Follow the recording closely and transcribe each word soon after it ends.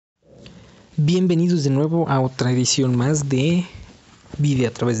Bienvenidos de nuevo a otra edición más de Vive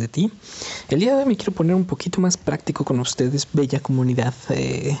a través de ti. El día de hoy me quiero poner un poquito más práctico con ustedes, bella comunidad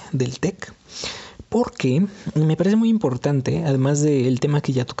del TEC, porque me parece muy importante, además del tema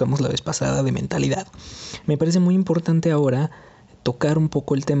que ya tocamos la vez pasada de mentalidad, me parece muy importante ahora tocar un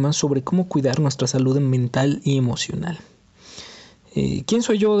poco el tema sobre cómo cuidar nuestra salud mental y emocional. ¿Quién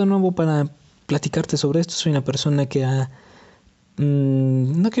soy yo de nuevo para platicarte sobre esto? Soy una persona que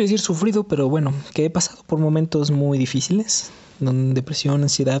no quiero decir sufrido, pero bueno, que he pasado por momentos muy difíciles, depresión,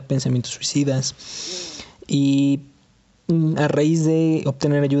 ansiedad, pensamientos suicidas, y a raíz de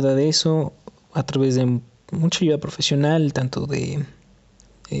obtener ayuda de eso, a través de mucha ayuda profesional, tanto de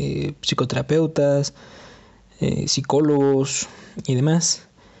psicoterapeutas, psicólogos y demás,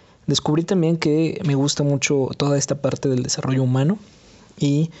 descubrí también que me gusta mucho toda esta parte del desarrollo humano,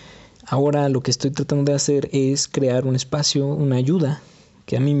 y ahora lo que estoy tratando de hacer es crear un espacio, una ayuda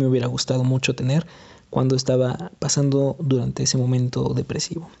que a mí me hubiera gustado mucho tener cuando estaba pasando durante ese momento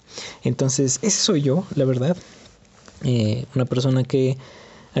depresivo. Entonces, ese soy yo, la verdad. Una persona que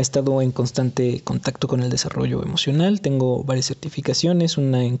ha estado en constante contacto con el desarrollo emocional. Tengo varias certificaciones,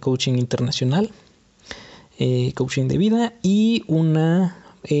 una en coaching internacional, coaching de vida, y una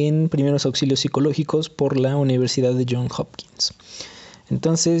en primeros auxilios psicológicos por la Universidad de Johns Hopkins.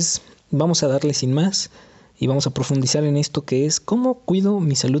 Entonces, vamos a darle sin más y vamos a profundizar en esto que es cómo cuido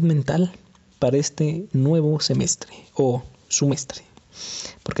mi salud mental para este nuevo semestre o sumestre,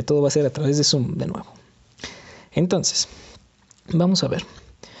 porque todo va a ser a través de Zoom de nuevo. Entonces, vamos a ver.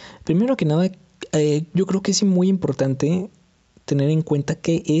 Primero que nada, yo creo que es muy importante tener en cuenta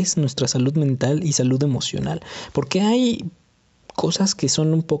qué es nuestra salud mental y salud emocional, porque hay cosas que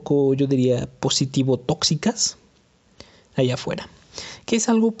son un poco, yo diría, positivo tóxicas allá afuera. ¿Qué es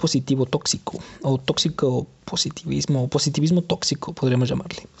algo positivo tóxico? O tóxico positivismo, o positivismo tóxico, podríamos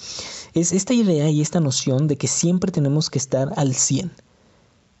llamarle. Es esta idea y esta noción de que siempre tenemos que estar al 100.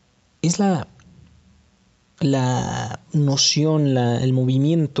 Es la noción, el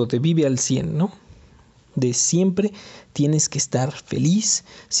movimiento de vive al 100, ¿no? De siempre tienes que estar feliz,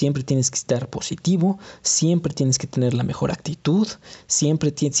 siempre tienes que estar positivo, siempre tienes que tener la mejor actitud,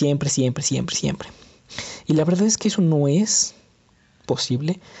 siempre. Y la verdad es que eso no es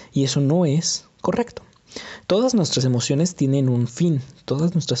posible y eso no es correcto. Todas nuestras emociones tienen un fin,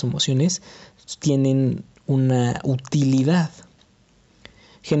 todas nuestras emociones tienen una utilidad.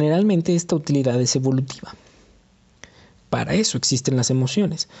 Generalmente esta utilidad es evolutiva. Para eso existen las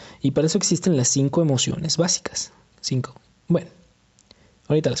emociones y para eso existen las 5 emociones básicas. 5. Bueno,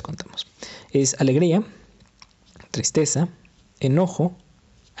 ahorita las contamos. Es alegría, tristeza, enojo,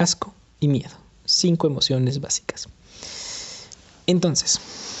 asco y miedo. 5 emociones básicas. Entonces,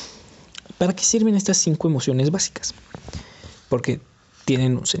 ¿para qué sirven estas 5 emociones básicas? Porque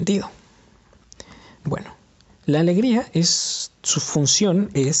tienen un sentido. Bueno, la alegría su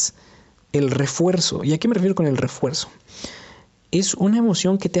función es el refuerzo. ¿Y a qué me refiero con el refuerzo? Es una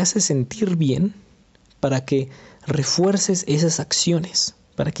emoción que te hace sentir bien para que refuerces esas acciones,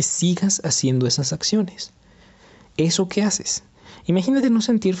 para que sigas haciendo esas acciones. ¿Eso qué haces? Imagínate no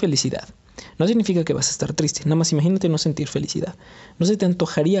sentir felicidad. No significa que vas a estar triste, nada más imagínate no sentir felicidad. No se te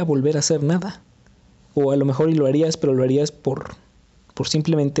antojaría volver a hacer nada. O a lo mejor y lo harías, pero lo harías por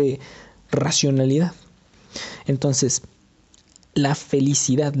simplemente racionalidad. Entonces, la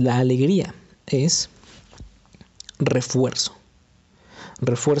felicidad, la alegría es refuerzo.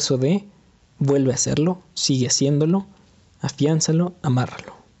 Refuerzo de vuelve a hacerlo, sigue haciéndolo, afiánzalo,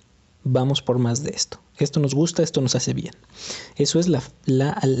 amárralo. Vamos por más de esto. Esto nos gusta, esto nos hace bien. Eso es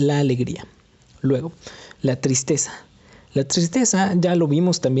la alegría. Luego, la tristeza. La tristeza, ya lo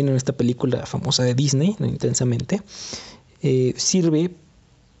vimos también en esta película famosa de Disney, Intensamente, sirve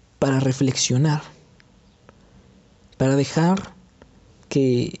para reflexionar, para dejar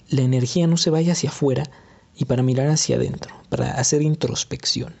que la energía no se vaya hacia afuera y para mirar hacia adentro, para hacer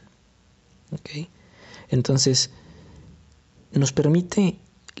introspección. ¿Okay? Entonces, nos permite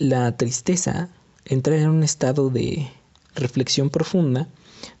la tristeza entrar en un estado de reflexión profunda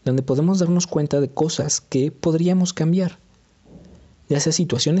donde podemos darnos cuenta de cosas que podríamos cambiar, ya sea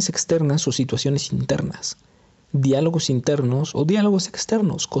situaciones externas o situaciones internas, diálogos internos o diálogos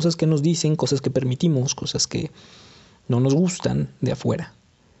externos, cosas que nos dicen, cosas que permitimos, cosas que no nos gustan de afuera.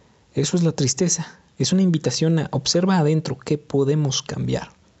 Eso es la tristeza, es una invitación a observa adentro qué podemos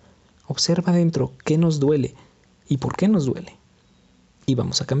cambiar, observa adentro qué nos duele y por qué nos duele y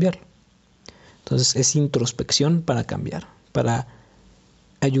vamos a cambiarlo. Entonces es introspección para cambiar, para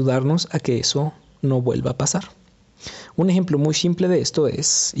ayudarnos a que eso no vuelva a pasar. Un ejemplo muy simple de esto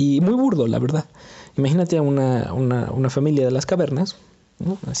es, y muy burdo la verdad, imagínate a una familia de las cavernas,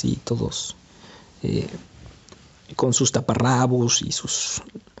 ¿no? Así todos eh, con sus taparrabos y sus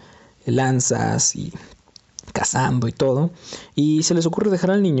lanzas y cazando y todo, y se les ocurre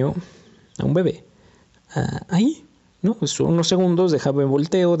dejar al niño, a un bebé, ahí, ¿no? Pues unos segundos, me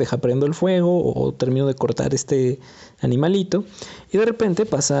volteo, prendo el fuego o termino de cortar este animalito, y de repente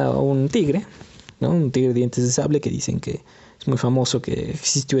pasa un tigre, ¿no? Un tigre de dientes de sable, que dicen que es muy famoso que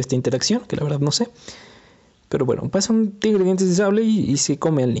existió esta interacción, que la verdad no sé. Pero bueno, pasa un tigre de dientes de sable y se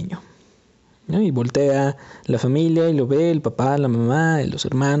come al niño, ¿no? Y voltea la familia y lo ve el papá, la mamá, los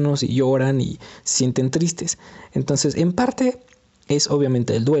hermanos, y lloran y se sienten tristes. Entonces, en parte es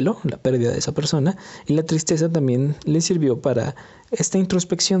obviamente el duelo, la pérdida de esa persona, y la tristeza también le sirvió para esta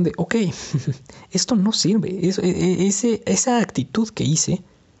introspección de, ok, esto no sirve. Esa actitud que hice,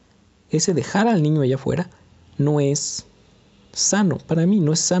 ese dejar al niño allá afuera, no es sano para mí,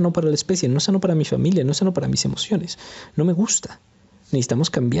 no es sano para la especie, no es sano para mi familia, no es sano para mis emociones. No me gusta. Necesitamos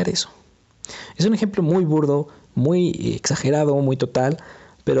cambiar eso. Es un ejemplo muy burdo, muy exagerado, muy total,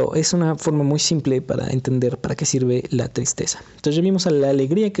 pero es una forma muy simple para entender para qué sirve la tristeza. Entonces ya vimos a la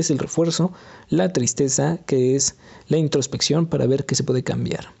alegría, que es el refuerzo, la tristeza, que es la introspección para ver qué se puede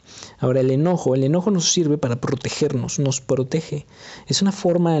cambiar. Ahora el enojo nos sirve para protegernos, nos protege. Es una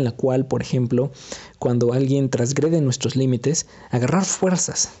forma en la cual, por ejemplo, cuando alguien transgrede nuestros límites, agarrar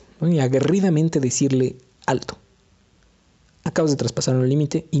fuerzas, ¿no? Y aguerridamente decirle alto. Acabas de traspasar un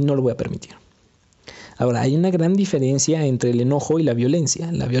límite y no lo voy a permitir. Ahora, hay una gran diferencia entre el enojo y la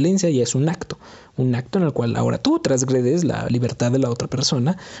violencia. La violencia ya es un acto en el cual ahora tú transgredes la libertad de la otra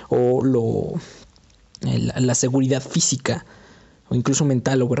persona o la seguridad física o incluso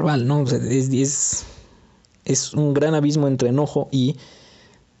mental o verbal, ¿no? O sea, es un gran abismo entre enojo y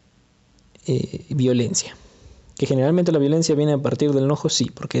violencia. Que generalmente la violencia viene a partir del enojo, sí,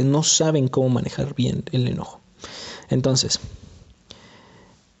 porque no saben cómo manejar bien el enojo. Entonces,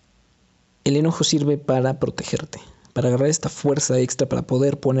 el enojo sirve para protegerte, para agarrar esta fuerza extra para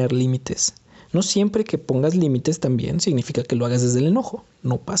poder poner límites. No siempre que pongas límites también significa que lo hagas desde el enojo,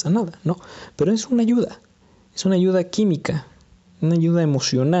 no pasa nada, no, pero es una ayuda química, una ayuda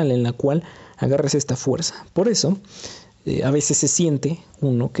emocional en la cual agarras esta fuerza. Por eso, a veces se siente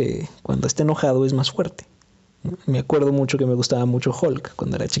uno que cuando está enojado es más fuerte. Me acuerdo mucho que me gustaba mucho Hulk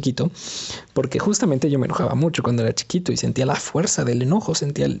cuando era chiquito, porque justamente yo me enojaba mucho cuando era chiquito y sentía la fuerza del enojo,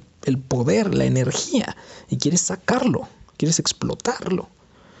 sentía el poder, la energía, y quieres sacarlo, quieres explotarlo.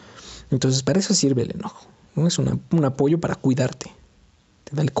 Entonces para eso sirve el enojo, ¿no? Es un apoyo para cuidarte,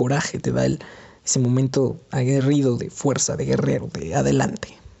 te da el coraje, te da ese momento aguerrido de fuerza, de guerrero, de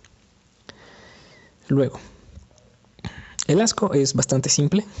adelante. Luego, el asco es bastante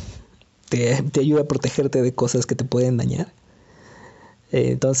simple. Te ayuda a protegerte de cosas que te pueden dañar.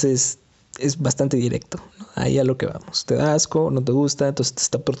 Entonces es bastante directo, ¿no? Ahí a lo que vamos. Te da asco, no te gusta, entonces te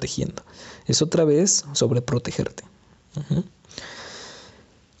está protegiendo. Es otra vez sobre protegerte. Uh-huh.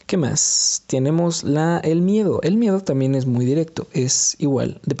 ¿Qué más? Tenemos el miedo. El miedo también es muy directo. Es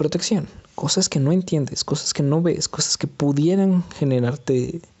igual de protección. Cosas que no entiendes, cosas que no ves, cosas que pudieran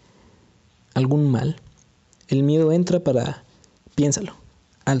generarte algún mal. El miedo entra para, piénsalo,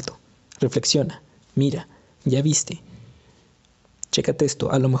 alto. Reflexiona, mira, ya viste, chécate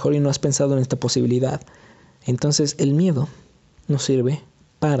esto, a lo mejor y no has pensado en esta posibilidad. Entonces el miedo nos sirve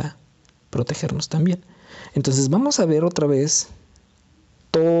para protegernos también. Entonces vamos a ver otra vez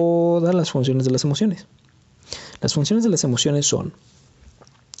todas las funciones de las emociones. Las funciones de las emociones son: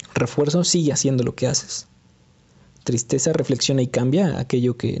 refuerzo, sigue haciendo lo que haces. Tristeza, reflexiona y cambia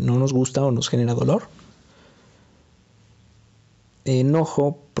aquello que no nos gusta o nos genera dolor.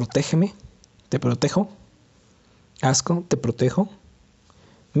 Enojo, protégeme, te protejo. Asco, te protejo.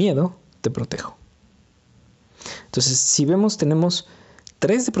 Miedo, te protejo. Entonces, si vemos, tenemos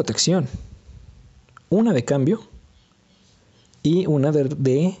 3 de protección, una de cambio y una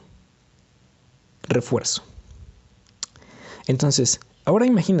de refuerzo. Entonces, ahora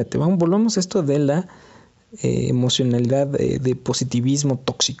imagínate, volvamos a esto de la emocionalidad de positivismo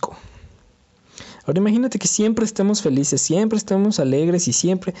tóxico. Ahora imagínate que siempre estemos felices, siempre estemos alegres y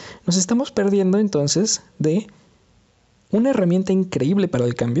siempre nos estamos perdiendo entonces de una herramienta increíble para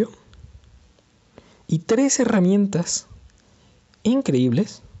el cambio y 3 herramientas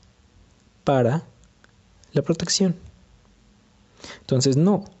increíbles para la protección. Entonces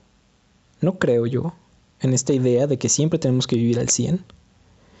no creo yo en esta idea de que siempre tenemos que vivir al 100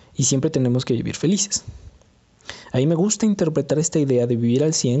 y siempre tenemos que vivir felices. A mí me gusta interpretar esta idea de vivir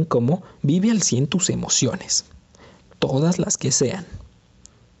al 100 como vive al 100 tus emociones, todas las que sean.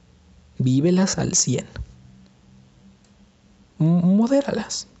 Vívelas al 100.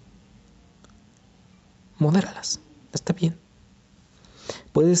 Modéralas. Está bien.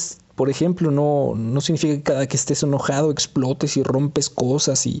 Puedes, por ejemplo, no significa que cada que estés enojado explotes y rompes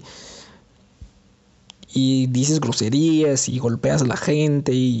cosas y dices groserías y golpeas a la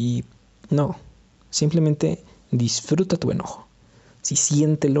gente y no, simplemente disfruta tu enojo. Si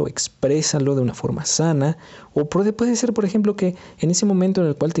siéntelo, exprésalo de una forma sana. O puede ser, por ejemplo, que en ese momento en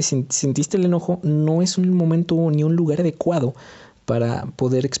el cual te sentiste el enojo no es un momento ni un lugar adecuado para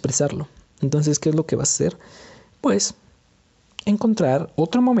poder expresarlo. Entonces, ¿qué es lo que vas a hacer? Pues encontrar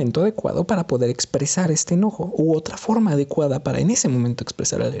otro momento adecuado para poder expresar este enojo u otra forma adecuada para en ese momento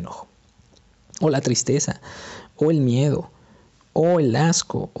expresar el enojo. O la tristeza, o el miedo, o el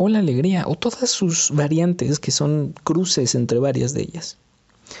asco, o la alegría, o todas sus variantes que son cruces entre varias de ellas.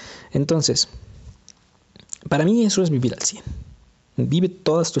 Entonces, para mí eso es vivir al 100. Vive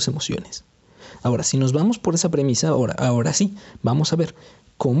todas tus emociones. Ahora, si nos vamos por esa premisa, ahora sí, vamos a ver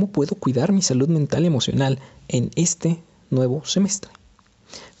cómo puedo cuidar mi salud mental y emocional en este nuevo semestre.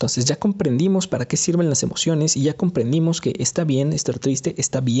 Entonces ya comprendimos para qué sirven las emociones y ya comprendimos que está bien estar triste,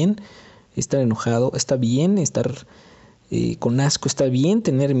 está bien estar enojado, está bien estar con asco, está bien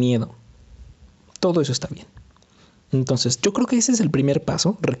tener miedo. Todo eso está bien. Entonces yo creo que ese es el primer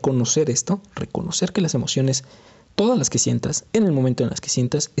paso, reconocer esto, reconocer que las emociones, todas las que sientas, en el momento en las que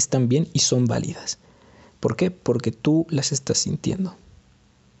sientas, están bien y son válidas. ¿Por qué? Porque tú las estás sintiendo.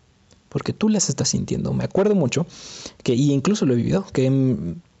 Porque tú las estás sintiendo. Me acuerdo mucho que, y incluso lo he vivido, que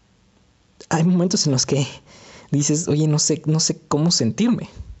hay momentos en los que dices, oye, no sé cómo sentirme.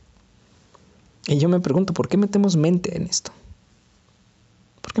 Y yo me pregunto, ¿por qué metemos mente en esto?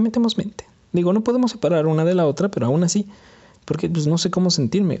 ¿Por qué metemos mente? Digo, no podemos separar una de la otra, pero aún así, porque pues no sé cómo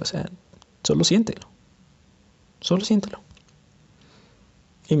sentirme, o sea, solo siéntelo. Solo siéntelo.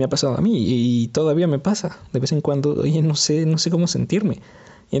 Y me ha pasado a mí, y todavía me pasa. De vez en cuando, oye, no sé cómo sentirme.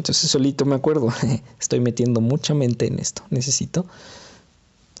 Y entonces solito me acuerdo, estoy metiendo mucha mente en esto. Necesito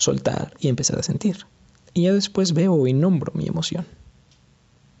soltar y empezar a sentir. Y ya después veo y nombro mi emoción.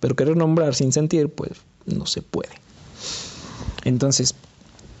 Pero querer nombrar sin sentir, pues no se puede. Entonces,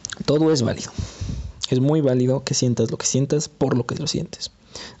 todo es válido. Es muy válido que sientas lo que sientas por lo que lo sientes.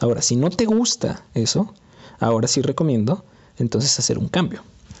 Ahora, si no te gusta eso, ahora sí recomiendo entonces hacer un cambio.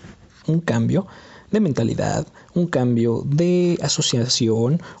 Un cambio de mentalidad, un cambio de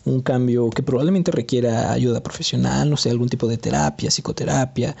asociación, un cambio que probablemente requiera ayuda profesional, no sé, algún tipo de terapia,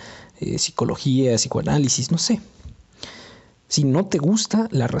 psicoterapia, psicología, psicoanálisis, no sé. Si no te gusta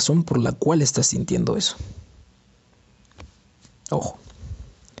la razón por la cual estás sintiendo eso. Ojo.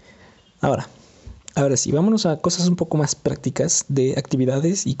 Ahora sí, vámonos a cosas un poco más prácticas de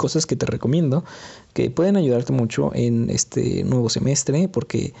actividades y cosas que te recomiendo que pueden ayudarte mucho en este nuevo semestre,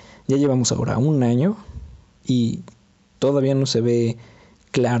 porque ya llevamos ahora un año y todavía no se ve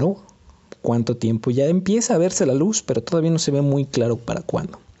claro cuánto tiempo. Ya empieza a verse la luz, pero todavía no se ve muy claro para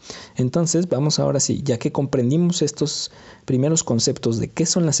cuándo. Entonces vamos ahora sí, ya que comprendimos estos primeros conceptos de qué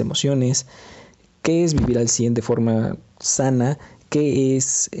son las emociones, qué es vivir al 100 de forma sana, qué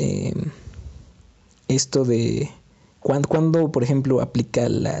es esto de cuando, por ejemplo, aplica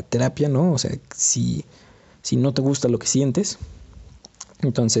la terapia, ¿no? O sea, si no te gusta lo que sientes,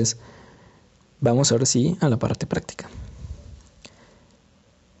 entonces vamos ahora sí a la parte práctica.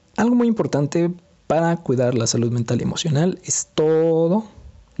 Algo muy importante para cuidar la salud mental y emocional es todo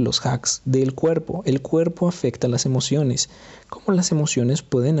los hacks del cuerpo. El cuerpo afecta las emociones. ¿Cómo las emociones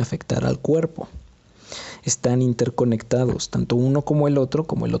pueden afectar al cuerpo? Están interconectados, tanto uno como el otro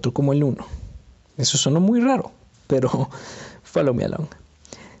como el uno. Eso sonó muy raro, pero follow me along.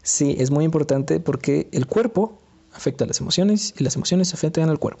 Sí, es muy importante porque el cuerpo afecta a las emociones y las emociones afectan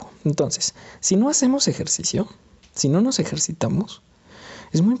al cuerpo. Entonces, si no hacemos ejercicio, si no nos ejercitamos,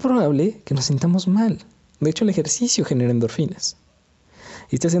 es muy probable que nos sintamos mal. De hecho, el ejercicio genera endorfinas.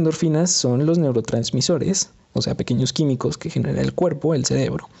 Y estas endorfinas son los neurotransmisores, o sea, pequeños químicos que genera el cuerpo, el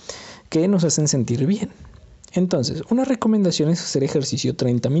cerebro, que nos hacen sentir bien. Entonces, una recomendación es hacer ejercicio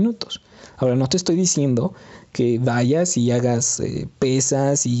 30 minutos. Ahora, no te estoy diciendo que vayas y hagas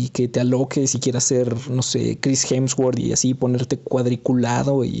pesas y que te aloques y quieras ser, no sé, Chris Hemsworth y así ponerte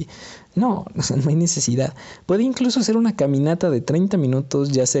cuadriculado y... No, no hay necesidad. Puede incluso ser una caminata de 30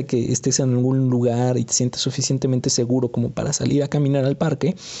 minutos, ya sea que estés en algún lugar y te sientes suficientemente seguro como para salir a caminar al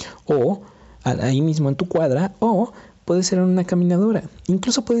parque o ahí mismo en tu cuadra, o puede ser en una caminadora.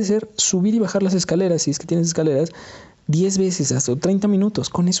 Incluso puede ser subir y bajar las escaleras, si es que tienes escaleras, 10 veces hasta 30 minutos.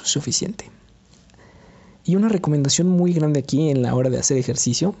 Con eso es suficiente. Y una recomendación muy grande aquí en la hora de hacer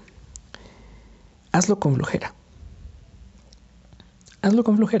ejercicio: hazlo con flojera. Hazlo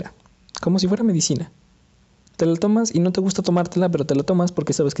con flojera, como si fuera medicina. Te la tomas y no te gusta tomártela, pero te la tomas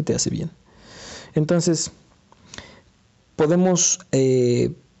porque sabes que te hace bien. Entonces, Podemos,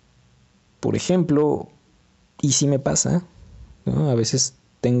 por ejemplo, y sí me pasa, ¿no? A veces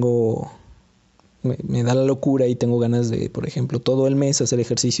me da la locura y tengo ganas de, por ejemplo, todo el mes hacer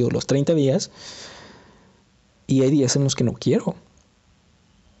ejercicio los 30 días, y hay días en los que no quiero,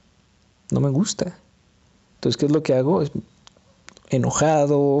 no me gusta. Entonces, ¿qué es lo que hago?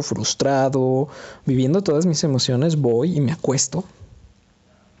 Enojado, frustrado, viviendo todas mis emociones, voy y me acuesto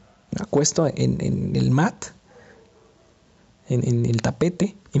en el mat, en el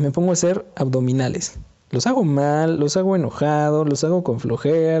tapete, y me pongo a hacer abdominales. Los hago mal, los hago enojado, los hago con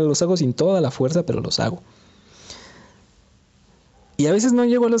flojera, los hago sin toda la fuerza, pero los hago. Y a veces no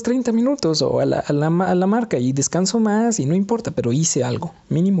llego a los 30 minutos o a la marca y descanso más y no importa, pero hice algo,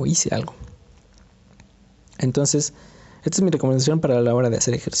 mínimo hice algo. Entonces, esta es mi recomendación para la hora de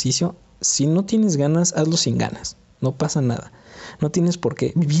hacer ejercicio. Si no tienes ganas, hazlo sin ganas, no pasa nada. No tienes por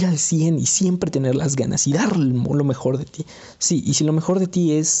qué vivir al 100 y siempre tener las ganas y dar lo mejor de ti. Sí, y si lo mejor de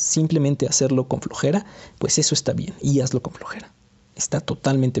ti es simplemente hacerlo con flojera, pues eso está bien y hazlo con flojera. Está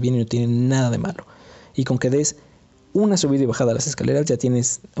totalmente bien y no tiene nada de malo. Y con que des una subida y bajada a las escaleras, ya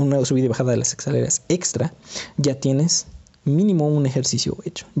tienes una subida y bajada de las escaleras extra, ya tienes mínimo un ejercicio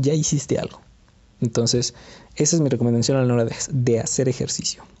hecho, ya hiciste algo. Entonces, esa es mi recomendación a la hora de hacer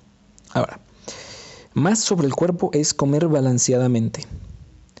ejercicio. Ahora, más sobre el cuerpo es comer balanceadamente.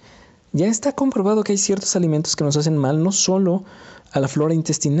 Ya está comprobado que hay ciertos alimentos que nos hacen mal no solo a la flora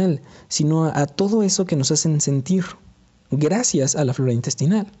intestinal, sino a todo eso que nos hacen sentir gracias a la flora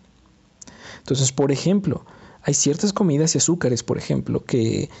intestinal. Entonces, por ejemplo, hay ciertas comidas y azúcares, por ejemplo,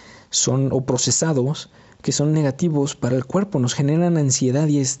 que son, o procesados, que son negativos para el cuerpo, nos generan ansiedad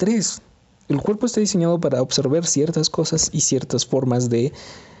y estrés. El cuerpo está diseñado para absorber ciertas cosas y ciertas formas de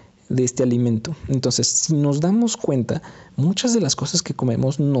este alimento. Entonces, si nos damos cuenta, muchas de las cosas que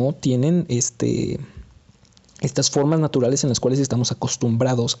comemos no tienen estas formas naturales en las cuales estamos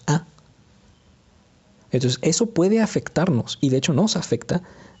acostumbrados a. Entonces, eso puede afectarnos y de hecho nos afecta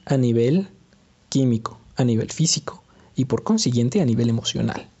a nivel químico, a nivel físico y por consiguiente a nivel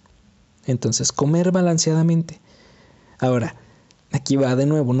emocional. Entonces, comer balanceadamente. Ahora, aquí va de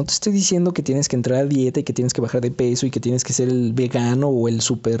nuevo, no te estoy diciendo que tienes que entrar a dieta y que tienes que bajar de peso y que tienes que ser el vegano o el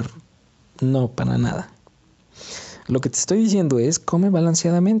súper... No, para nada. Lo que te estoy diciendo es, come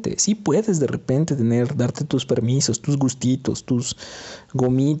balanceadamente. Sí puedes de repente darte tus permisos, tus gustitos, tus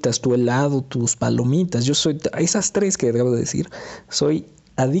gomitas, tu helado, tus palomitas. Yo soy, esas tres que acabo de decir, soy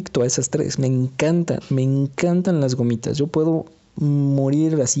adicto a esas tres. Me encantan las gomitas. Yo puedo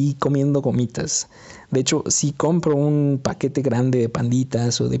morir así comiendo gomitas. De hecho, si compro un paquete grande de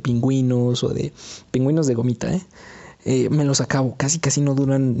panditas o de pingüinos o de pingüinos de gomita, me los acabo. Casi no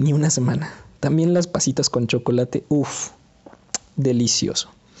duran ni una semana. También las pasitas con chocolate, delicioso.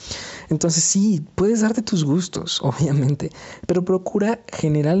 Entonces sí, puedes darte tus gustos, obviamente, pero procura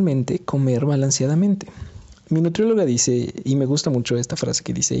generalmente comer balanceadamente. Mi nutrióloga dice, y me gusta mucho esta frase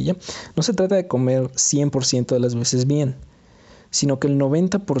que dice ella, no se trata de comer 100% de las veces bien, sino que el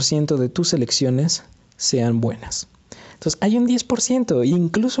 90% de tus elecciones sean buenas. Entonces hay un 10%, e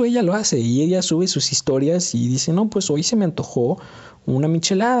incluso ella lo hace, y ella sube sus historias y dice, no, pues hoy se me antojó una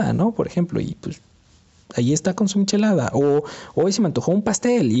michelada, ¿no? Por ejemplo, y pues ahí está con su michelada. O hoy se me antojó un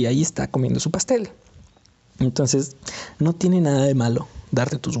pastel y ahí está comiendo su pastel. Entonces, no tiene nada de malo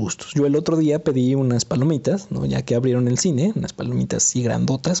darte tus gustos. Yo el otro día pedí unas palomitas, ¿no? Ya que abrieron el cine, unas palomitas así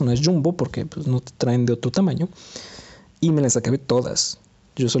grandotas, unas jumbo, porque pues no te traen de otro tamaño. Y me las acabé todas,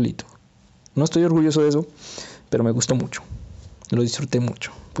 yo solito. No estoy orgulloso de eso, pero me gustó mucho. Lo disfruté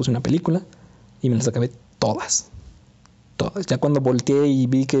mucho. Puse una película y me las acabé todas. Ya cuando volteé y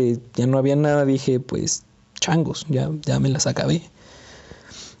vi que ya no había nada, dije, pues, changos, ya me las acabé.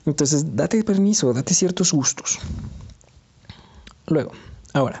 Entonces, date permiso, date ciertos gustos. Luego,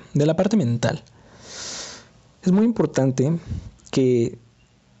 ahora, de la parte mental. Es muy importante que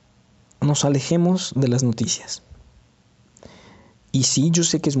nos alejemos de las noticias. Y sí, yo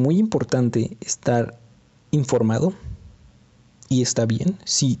sé que es muy importante estar informado, y está bien.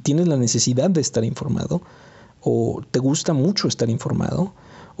 Si tienes la necesidad de estar informado, o te gusta mucho estar informado,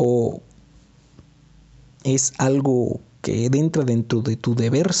 o es algo que entra dentro de tu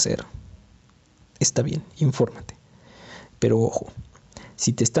deber ser, está bien, infórmate. Pero ojo,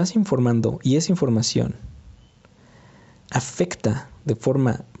 si te estás informando y esa información afecta de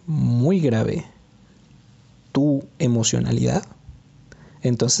forma muy grave tu emocionalidad,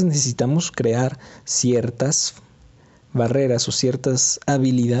 entonces necesitamos crear ciertas barreras o ciertas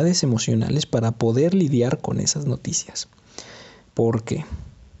habilidades emocionales para poder lidiar con esas noticias. ¿Por qué?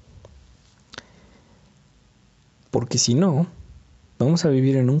 Porque si no, vamos a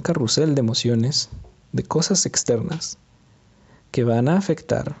vivir en un carrusel de emociones, de cosas externas, que van a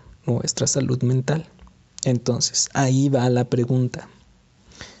afectar nuestra salud mental. Entonces, ahí va la pregunta.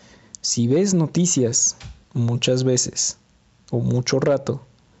 Si ves noticias muchas veces o mucho rato,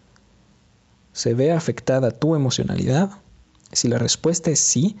 ¿se ve afectada tu emocionalidad? Si la respuesta es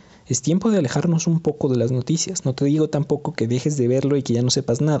sí, es tiempo de alejarnos un poco de las noticias. No te digo tampoco que dejes de verlo y que ya no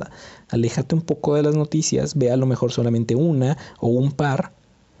sepas nada. Aléjate un poco de las noticias, ve a lo mejor solamente una o un par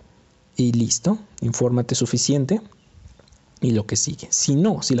y listo, infórmate suficiente y lo que sigue. Si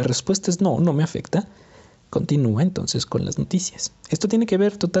no, si la respuesta es no, no me afecta, continúa entonces con las noticias. Esto tiene que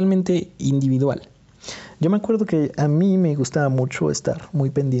ver totalmente individual. Yo me acuerdo que a mí me gustaba mucho estar muy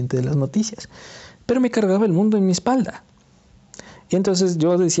pendiente de las noticias, pero me cargaba el mundo en mi espalda. Y entonces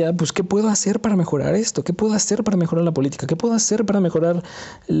yo decía, pues, ¿qué puedo hacer para mejorar esto? ¿Qué puedo hacer para mejorar la política? ¿Qué puedo hacer para mejorar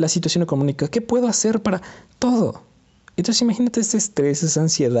la situación económica? ¿Qué puedo hacer para todo? Entonces imagínate ese estrés, esa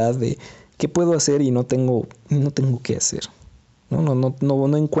ansiedad de qué puedo hacer y no tengo qué hacer.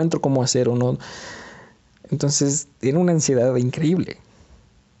 No encuentro cómo hacer o no. Entonces era una ansiedad increíble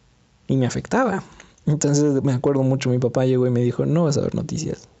y me afectaba. Entonces me acuerdo mucho, mi papá llegó y me dijo, no vas a ver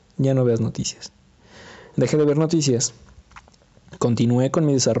noticias, ya no veas noticias. Dejé de ver noticias, continué con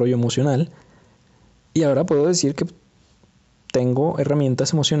mi desarrollo emocional y ahora puedo decir que tengo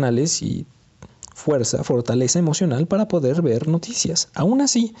herramientas emocionales y fortaleza emocional para poder ver noticias. Aún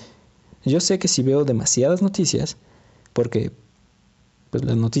así, yo sé que si veo demasiadas noticias, porque pues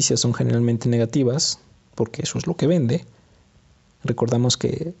las noticias son generalmente negativas, porque eso es lo que vende. Recordamos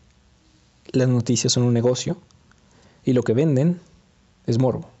que las noticias son un negocio y lo que venden es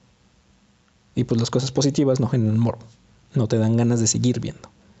morbo. Y pues las cosas positivas no generan morbo, no te dan ganas de seguir viendo.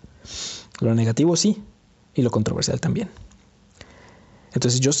 Lo negativo sí, y lo controversial también.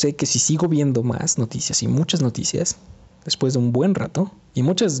 Entonces yo sé que si sigo viendo más noticias y muchas noticias, después de un buen rato, y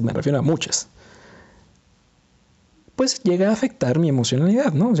muchas me refiero a muchas, pues llega a afectar mi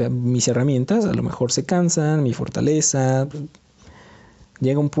emocionalidad, ¿no? O sea, mis herramientas a lo mejor se cansan, mi fortaleza.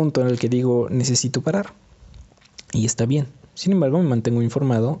 Llega un punto en el que digo, necesito parar. Y está bien. Sin embargo, me mantengo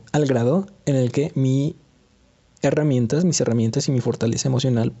informado al grado en el que mis herramientas y mi fortaleza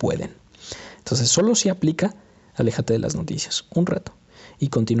emocional pueden. Entonces, solo si aplica, aléjate de las noticias un rato y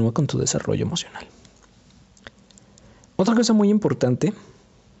continúa con tu desarrollo emocional. Otra cosa muy importante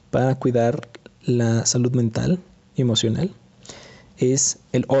para cuidar la salud mental y emocional es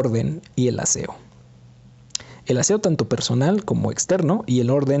el orden y el aseo. El aseo tanto personal como externo y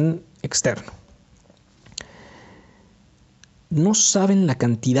el orden externo. No saben la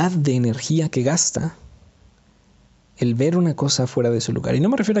cantidad de energía que gasta el ver una cosa fuera de su lugar. Y no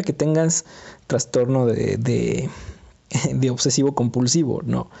me refiero a que tengas trastorno de obsesivo compulsivo,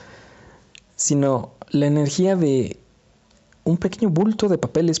 no. Sino la energía de un pequeño bulto de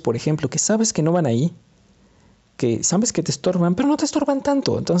papeles, por ejemplo, que sabes que no van ahí, que sabes que te estorban, pero no te estorban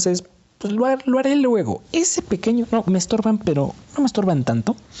tanto. Entonces, pues lo haré luego. Ese pequeño, no, me estorban, pero no me estorban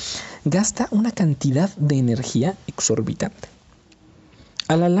tanto, gasta una cantidad de energía exorbitante.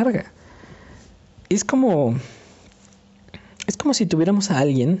 A la larga, es como si tuviéramos a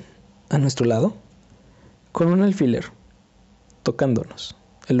alguien a nuestro lado con un alfiler tocándonos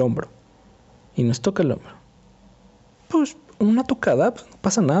el hombro y nos toca el hombro. Pues una tocada, pues no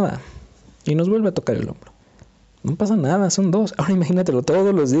pasa nada, y nos vuelve a tocar el hombro. No pasa nada, son dos. Ahora imagínatelo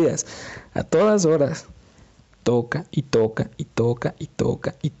todos los días, a todas horas. Toca y toca y toca y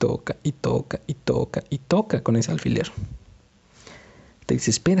toca y toca y toca y toca y toca con ese alfiler. Te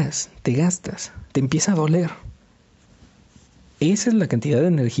desesperas, te gastas, te empieza a doler. Esa es la cantidad de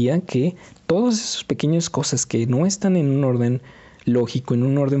energía que todas esas pequeñas cosas que no están en un orden lógico, en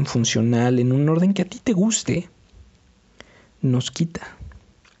un orden funcional, en un orden que a ti te guste, nos quita.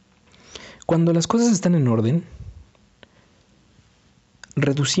 Cuando las cosas están en orden,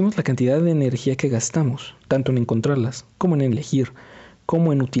 reducimos la cantidad de energía que gastamos, tanto en encontrarlas, como en elegir,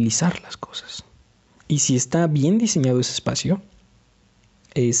 como en utilizar las cosas. Y si está bien diseñado ese espacio,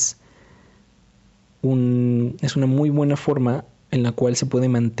 es una muy buena forma en la cual se puede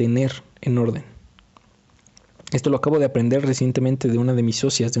mantener en orden. Esto lo acabo de aprender recientemente de una de mis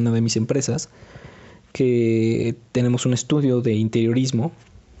socias, de una de mis empresas, que tenemos un estudio de interiorismo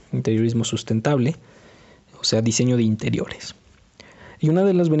sustentable, o sea, diseño de interiores. Y uno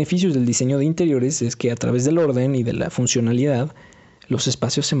de los beneficios del diseño de interiores es que a través del orden y de la funcionalidad, los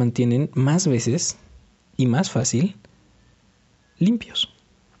espacios se mantienen más veces y más fácil limpios.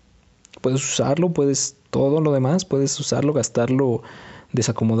 Puedes usarlo, todo lo demás, puedes usarlo, gastarlo,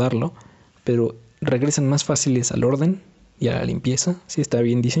 desacomodarlo, pero regresan más fáciles al orden y a la limpieza si está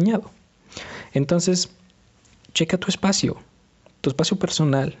bien diseñado. Entonces, checa tu espacio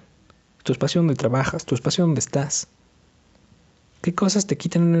personal, tu espacio donde trabajas, tu espacio donde estás. ¿Qué cosas te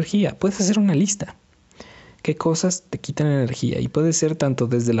quitan energía? Puedes hacer una lista. ¿Qué cosas te quitan energía? Y puede ser tanto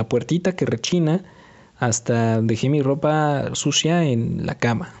desde la puertita que rechina hasta dejé mi ropa sucia en la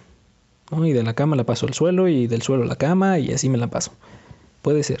cama, ¿no? Y de la cama la paso al suelo y del suelo a la cama y así me la paso.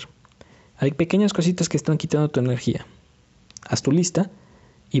 Puede ser. Hay pequeñas cositas que están quitando tu energía. Haz tu lista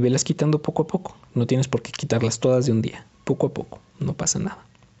y velas quitando poco a poco. No tienes por qué quitarlas todas de un día. Poco a poco. No pasa nada.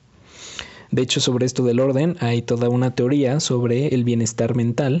 De hecho, sobre esto del orden, hay toda una teoría sobre el bienestar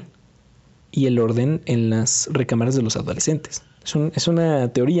mental y el orden en las recámaras de los adolescentes. Es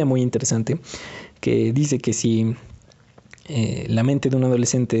una teoría muy interesante que dice que si la mente de un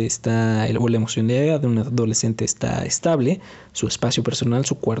adolescente está, o la emocionalidad de un adolescente está estable, su espacio personal,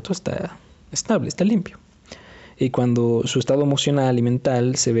 su cuarto está estable, está limpio. Y cuando su estado emocional y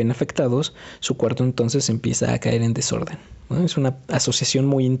mental se ven afectados, su cuarto entonces empieza a caer en desorden, ¿no? Es una asociación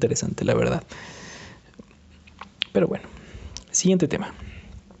muy interesante, la verdad. Pero bueno, siguiente tema.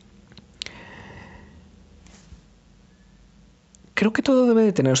 Creo que todo debe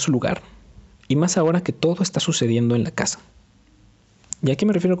de tener su lugar, y más ahora que todo está sucediendo en la casa. ¿Y a qué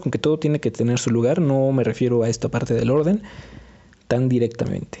me refiero con que todo tiene que tener su lugar? No me refiero a esta parte del orden tan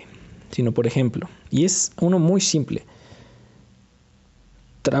directamente, sino por ejemplo, y es uno muy simple,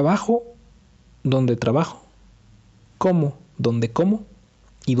 trabajo donde trabajo, como donde como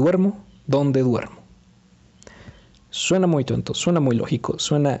y duermo donde duermo. Suena muy tonto, suena muy lógico,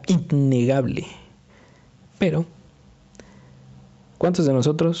 suena innegable, pero ¿cuántos de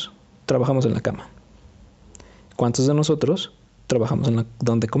nosotros trabajamos en la cama? ¿Cuántos de nosotros trabajamos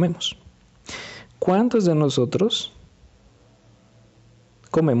donde comemos? ¿Cuántos de nosotros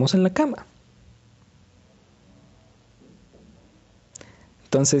comemos en la cama?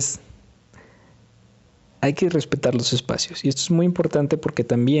 Entonces, hay que respetar los espacios. Y esto es muy importante porque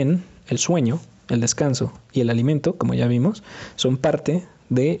también el sueño, el descanso y el alimento, como ya vimos, son parte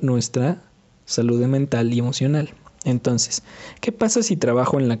de nuestra salud mental y emocional. Entonces, ¿qué pasa si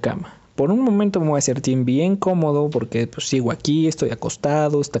trabajo en la cama? Por un momento me voy a sentir bien cómodo porque pues, sigo aquí, estoy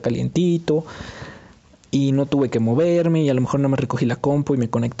acostado, está calientito y no tuve que moverme y a lo mejor no me recogí la compu y me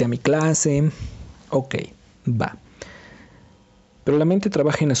conecté a mi clase. Ok, va. Pero la mente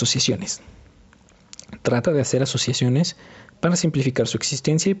trabaja en asociaciones. Trata de hacer asociaciones para simplificar su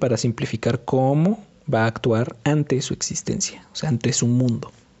existencia y para simplificar cómo va a actuar ante su existencia, o sea, ante su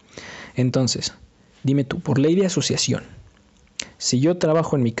mundo. Entonces, dime tú, por ley de asociación, si yo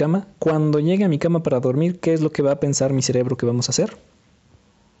trabajo en mi cama, cuando llegue a mi cama para dormir, ¿qué es lo que va a pensar mi cerebro que vamos a hacer?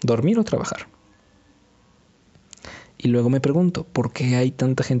 ¿Dormir o trabajar? Y luego me pregunto, ¿por qué hay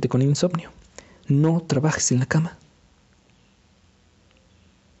tanta gente con insomnio? No trabajes en la cama.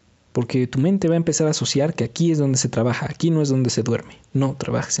 Porque tu mente va a empezar a asociar que aquí es donde se trabaja, aquí no es donde se duerme. No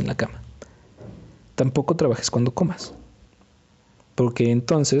trabajes en la cama. Tampoco trabajes cuando comas. Porque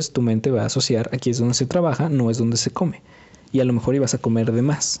entonces tu mente va a asociar aquí es donde se trabaja, no es donde se come. Y a lo mejor ibas a comer de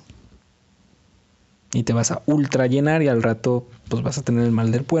más. Y te vas a ultra llenar y al rato pues vas a tener el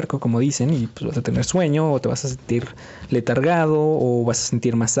mal del puerco, como dicen, y pues vas a tener sueño o te vas a sentir letargado o vas a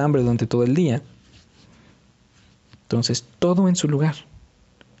sentir más hambre durante todo el día. Entonces, todo en su lugar.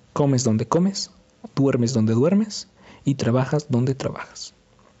 Comes donde comes, duermes donde duermes y trabajas donde trabajas.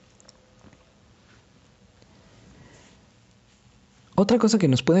 Otra cosa que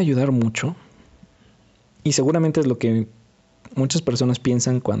nos puede ayudar mucho, y seguramente es lo que muchas personas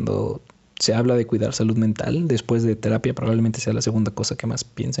piensan cuando se habla de cuidar salud mental, después de terapia probablemente sea la segunda cosa que más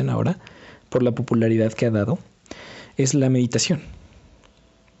piensen ahora, por la popularidad que ha dado, es la meditación,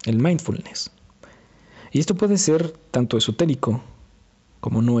 el mindfulness. Y esto puede ser tanto esotérico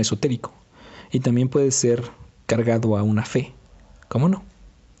como no esotérico, y también puede ser cargado a una fe, como no.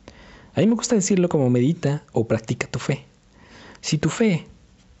 A mí me gusta decirlo como medita o practica tu fe. Si tu fe,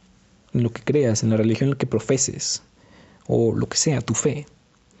 en lo que creas, en la religión en la que profeses, o lo que sea, tu fe,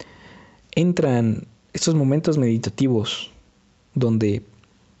 entran estos momentos meditativos donde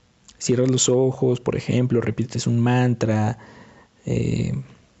cierras los ojos, por ejemplo, repites un mantra,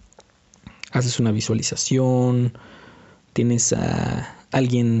 haces una visualización, tienes a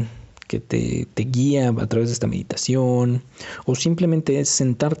alguien que te guía a través de esta meditación, o simplemente es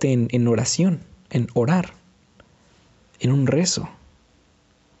sentarte en oración, en orar, en un rezo.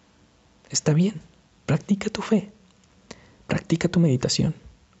 Está bien, practica tu fe, practica tu meditación,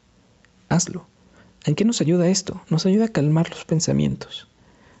 hazlo. ¿En qué nos ayuda esto? Nos ayuda a calmar los pensamientos,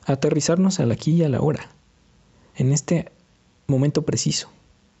 a aterrizarnos al aquí y a la hora, en este momento preciso.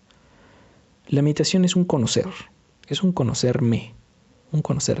 La meditación es un conocerme, un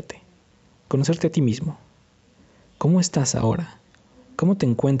conocerte a ti mismo. ¿Cómo estás ahora? ¿Cómo te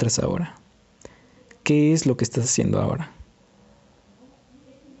encuentras ahora? ¿Qué es lo que estás haciendo ahora?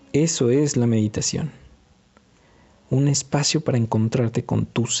 Eso es la meditación. Un espacio para encontrarte con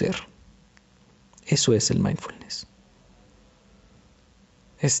tu ser. Eso es el mindfulness.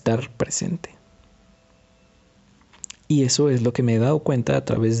 Estar presente. Y eso es lo que me he dado cuenta a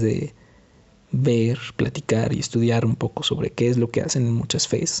través de ver, platicar y estudiar un poco sobre qué es lo que hacen en muchas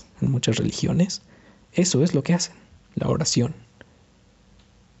fes, en muchas religiones. Eso es lo que hacen. La oración.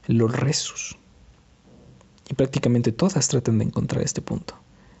 Los rezos. Y prácticamente todas tratan de encontrar este punto.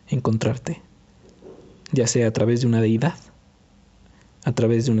 Encontrarte. Ya sea a través de una deidad, a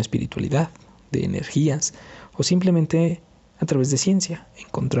través de una espiritualidad, de energías, o simplemente a través de ciencia,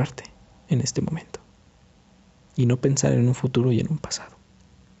 encontrarte en este momento. Y no pensar en un futuro y en un pasado.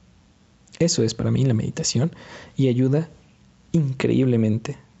 Eso es para mí la meditación y ayuda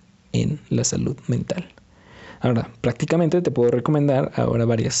increíblemente en la salud mental. Ahora, prácticamente te puedo recomendar ahora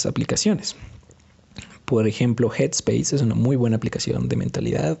varias aplicaciones. Por ejemplo, Headspace es una muy buena aplicación de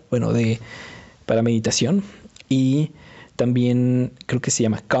mentalidad, para meditación. Y también creo que se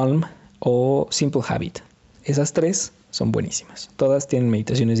llama Calm o Simple Habit. Esas tres son buenísimas. Todas tienen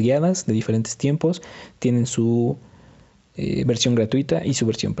meditaciones guiadas de diferentes tiempos. Tienen su versión gratuita y su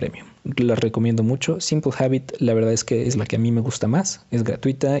versión premium. Las recomiendo mucho. Simple Habit, la verdad es que es la que a mí me gusta más. Es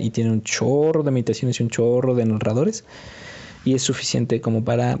gratuita y tiene un chorro de meditaciones y un chorro de narradores. Y es suficiente como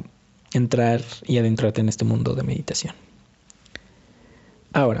para entrar y adentrarte en este mundo de meditación.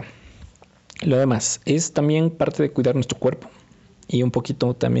 Ahora, lo demás es también parte de cuidar nuestro cuerpo. Y un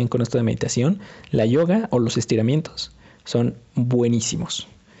poquito también con esto de meditación, la yoga o los estiramientos son buenísimos.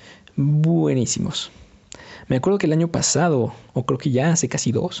 Buenísimos. Me acuerdo que el año pasado, o creo que ya hace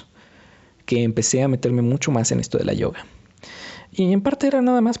casi 2, que empecé a meterme mucho más en esto de la yoga. Y en parte era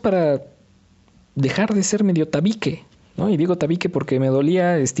nada más para dejar de ser medio tabique, ¿no? Y digo tabique porque me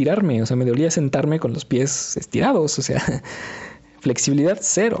dolía estirarme, o sea, me dolía sentarme con los pies estirados, o sea, flexibilidad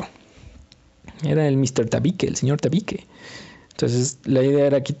cero. Era el Mr. Tabique, el señor tabique. Entonces la idea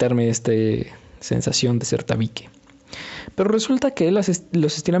era quitarme esta sensación de ser tabique. Pero resulta que los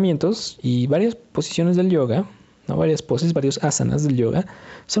estiramientos y varias posiciones del yoga, ¿no? Varias poses, varios asanas del yoga,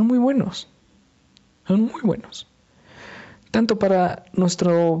 son muy buenos. Son muy buenos. Tanto para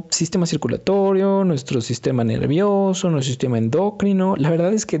nuestro sistema circulatorio, nuestro sistema nervioso, nuestro sistema endocrino. La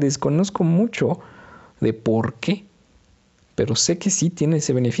verdad es que desconozco mucho de por qué. Pero sé que sí tiene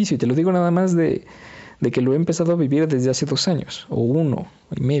ese beneficio. Y te lo digo nada más de que lo he empezado a vivir desde hace 2 años. O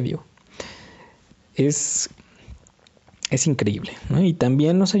 1.5. Es increíble, ¿no? Y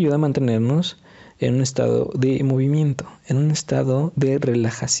también nos ayuda a mantenernos en un estado de movimiento, en un estado de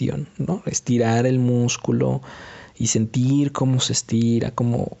relajación, ¿no? Estirar el músculo y sentir cómo se estira,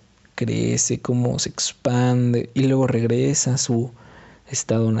 cómo crece, cómo se expande y luego regresa a su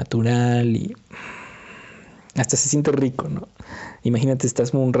estado natural y hasta se siente rico, ¿no? Imagínate,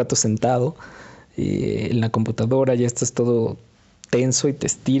 estás un rato sentado en la computadora, ya estás todo tenso y te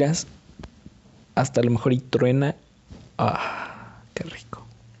estiras hasta a lo mejor y truena. ¡Ah, qué rico!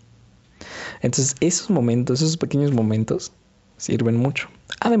 Entonces esos momentos, esos pequeños momentos sirven mucho.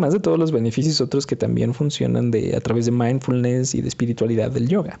 Además de todos los beneficios otros que también funcionan a través de mindfulness y de espiritualidad del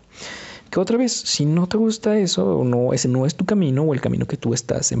yoga. Que otra vez, si no te gusta eso, o no, ese no es tu camino o el camino que tú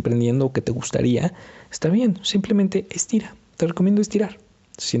estás emprendiendo o que te gustaría, está bien, simplemente estira. Te recomiendo estirar.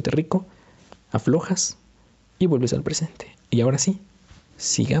 Se siente rico, aflojas y vuelves al presente. Y ahora sí,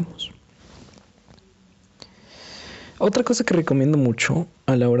 sigamos. Otra cosa que recomiendo mucho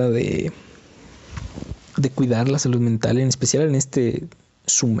a la hora de cuidar la salud mental, en especial en este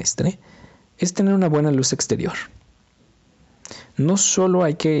semestre, es tener una buena luz exterior. No solo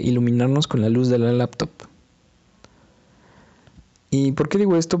hay que iluminarnos con la luz de la laptop. ¿Y por qué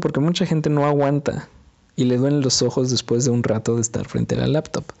digo esto? Porque mucha gente no aguanta y le duelen los ojos después de un rato de estar frente a la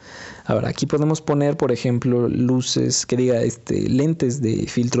laptop. Ahora, aquí podemos poner, por ejemplo, luces, lentes de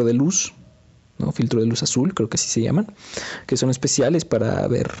filtro de luz, ¿no? Filtro de luz azul, creo que así se llaman, que son especiales para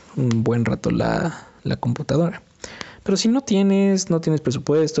ver un buen rato la computadora. Pero si no tienes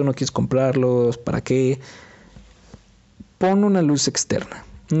presupuesto, no quieres comprarlos, ¿para qué? Pon una luz externa,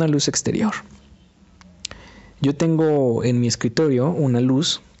 una luz exterior. Yo tengo en mi escritorio una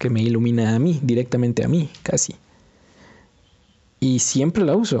luz que me ilumina a mí, directamente a mí, casi. Y siempre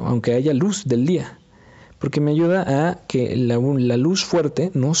la uso, aunque haya luz del día. Porque me ayuda a que la luz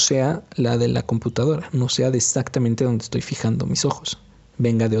fuerte no sea la de la computadora, no sea de exactamente donde estoy fijando mis ojos,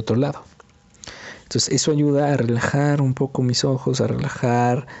 venga de otro lado. Entonces eso ayuda a relajar un poco mis ojos, a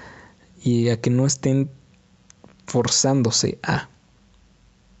relajar y a que no estén forzándose a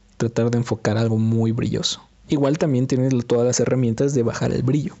tratar de enfocar algo muy brilloso. Igual también tienes todas las herramientas de bajar el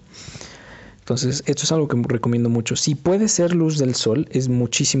brillo. Entonces, esto es algo que recomiendo mucho. Si puede ser luz del sol, es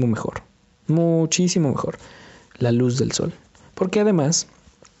muchísimo mejor. Muchísimo mejor la luz del sol. Porque además,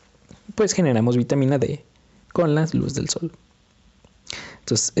 pues generamos vitamina D con la luz del sol.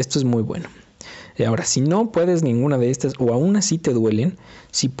 Entonces, esto es muy bueno. Y ahora, si no puedes ninguna de estas o aún así te duelen,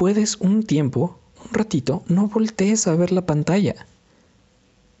 si puedes un tiempo, un ratito, no voltees a ver la pantalla.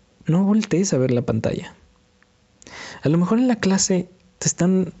 No voltees a ver la pantalla. A lo mejor en la clase te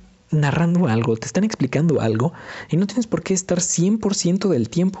están narrando algo, te están explicando algo y no tienes por qué estar 100% del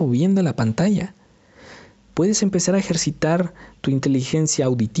tiempo viendo la pantalla. Puedes empezar a ejercitar tu inteligencia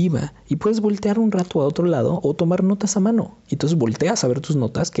auditiva y puedes voltear un rato a otro lado o tomar notas a mano. Y entonces volteas a ver tus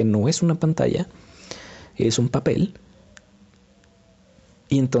notas, que no es una pantalla, es un papel.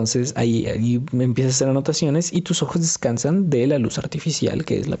 Y entonces ahí empiezas a hacer anotaciones y tus ojos descansan de la luz artificial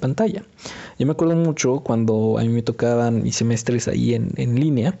que es la pantalla. Yo me acuerdo mucho cuando a mí me tocaban mis semestres ahí en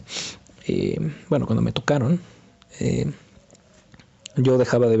línea. Cuando me tocaron, yo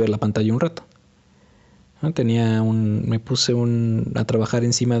dejaba de ver la pantalla un rato. ¿No? Me puse a trabajar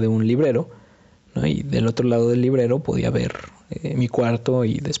encima de un librero, ¿no? Y del otro lado del librero podía ver mi cuarto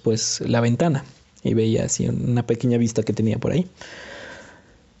y después la ventana. Y veía así una pequeña vista que tenía por ahí.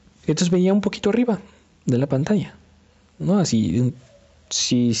 Entonces veía un poquito arriba de la pantalla, ¿no? Así,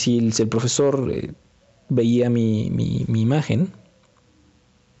 si el profesor veía mi imagen,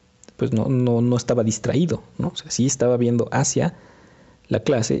 pues no estaba distraído, ¿no? O sea, sí estaba viendo hacia la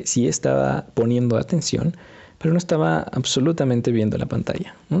clase, sí estaba poniendo atención, pero no estaba absolutamente viendo la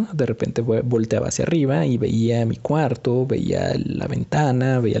pantalla, ¿no? De repente volteaba hacia arriba y veía mi cuarto, veía la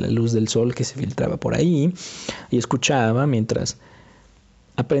ventana, veía la luz del sol que se filtraba por ahí y escuchaba mientras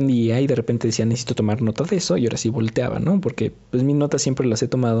aprendía y de repente decía necesito tomar nota de eso y ahora sí volteaba, ¿no? Porque pues mis notas siempre las he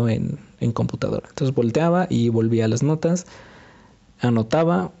tomado en computadora. Entonces volteaba y volvía a las notas,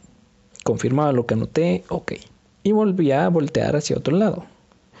 anotaba, confirmaba lo que anoté, ok. Y volvía a voltear hacia otro lado.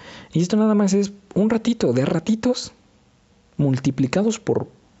 Y esto nada más es un ratito, de ratitos multiplicados por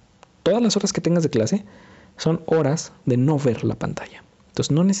todas las horas que tengas de clase, son horas de no ver la pantalla. Entonces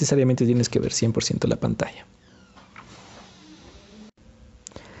no necesariamente tienes que ver 100% la pantalla.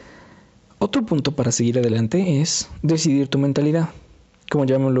 Otro punto para seguir adelante es decidir tu mentalidad. Como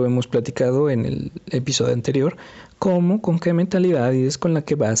ya lo hemos platicado en el episodio anterior, con qué mentalidad es con la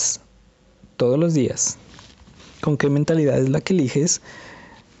que vas todos los días. Con qué mentalidad es la que eliges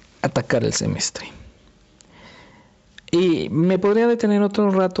atacar el semestre. Y me podría detener otro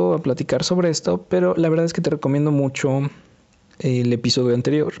rato a platicar sobre esto, pero la verdad es que te recomiendo mucho el episodio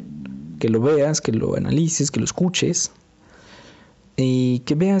anterior. Que lo veas, que lo analices, que lo escuches y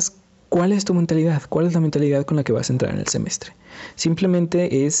que veas cuál es tu mentalidad, cuál es la mentalidad con la que vas a entrar en el semestre.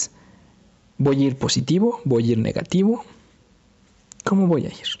 Simplemente es, voy a ir positivo, voy a ir negativo. ¿Cómo voy a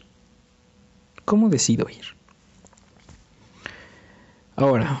ir? ¿Cómo decido ir?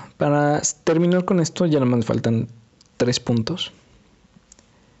 Ahora, para terminar con esto, ya nada más faltan 3 puntos.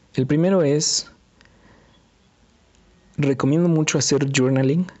 El primero es, recomiendo mucho hacer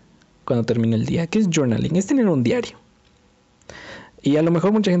journaling cuando termine el día. ¿Qué es journaling? Es tener un diario. Y a lo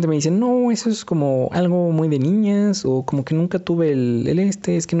mejor mucha gente me dice, no, eso es como algo muy de niñas, o como que nunca tuve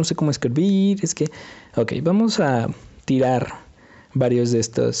es que no sé cómo escribir, es que... Ok, vamos a tirar varios de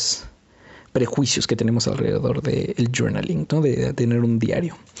estos prejuicios que tenemos alrededor del journaling, ¿no? De tener un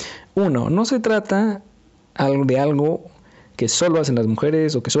diario. 1, no se trata de algo que solo hacen las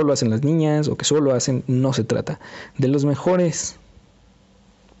mujeres, o que solo hacen las niñas, o que solo hacen... No se trata. De los mejores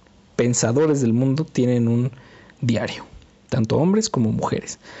pensadores del mundo tienen un diario. Tanto hombres como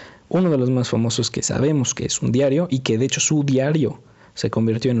mujeres. Uno de los más famosos que sabemos que es un diario y que de hecho su diario se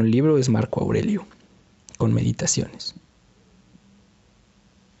convirtió en un libro es Marco Aurelio, con meditaciones.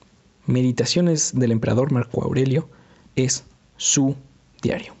 Meditaciones del emperador Marco Aurelio es su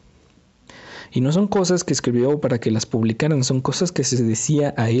diario. Y no son cosas que escribió para que las publicaran, son cosas que se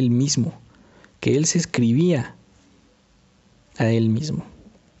decía a él mismo, que él se escribía a él mismo.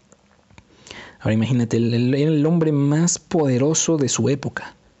 Ahora imagínate, el hombre más poderoso de su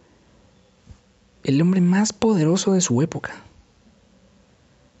época. El hombre más poderoso de su época.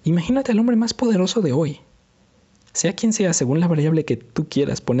 Imagínate al hombre más poderoso de hoy. Sea quien sea, según la variable que tú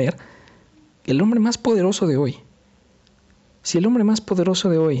quieras poner, el hombre más poderoso de hoy. Si el hombre más poderoso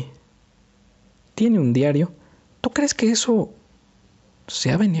de hoy tiene un diario, ¿tú crees que eso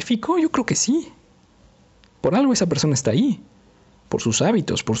sea benéfico? Yo creo que sí. Por algo esa persona está ahí. Por sus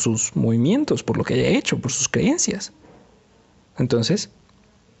hábitos, por sus movimientos, por lo que haya hecho, por sus creencias. Entonces,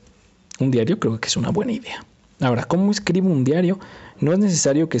 un diario creo que es una buena idea. Ahora, ¿cómo escribo un diario? No es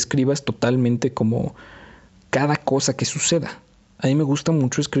necesario que escribas totalmente como cada cosa que suceda. A mí me gusta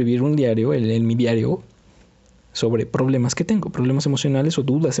mucho escribir un diario, en mi diario, sobre problemas que tengo, problemas emocionales o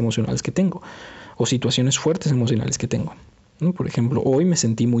dudas emocionales que tengo, o situaciones fuertes emocionales que tengo. Por ejemplo, hoy me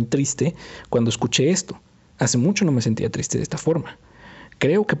sentí muy triste cuando escuché esto. Hace mucho no me sentía triste de esta forma.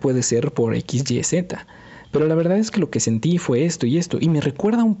 Creo que puede ser por X, Y, Z. Pero la verdad es que lo que sentí fue esto y esto. Y me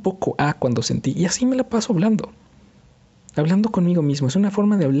recuerda un poco a cuando sentí. Y así me la paso hablando. Hablando conmigo mismo. Es una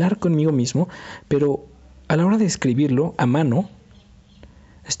forma de hablar conmigo mismo. Pero a la hora de escribirlo a mano,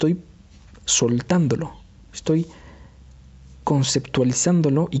 estoy soltándolo. Estoy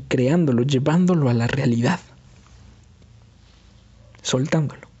conceptualizándolo y creándolo, llevándolo a la realidad.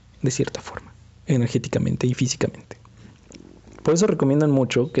 Soltándolo, de cierta forma, energéticamente y físicamente. Por eso recomiendan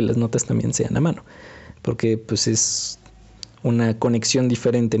mucho que las notas también sean a mano, porque pues es una conexión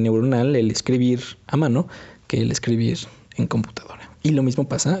diferente neuronal el escribir a mano que el escribir en computadora. Y lo mismo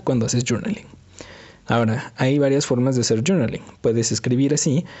pasa cuando haces journaling. Ahora, hay varias formas de hacer journaling. Puedes escribir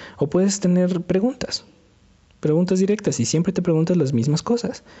así o puedes tener preguntas directas y siempre te preguntas las mismas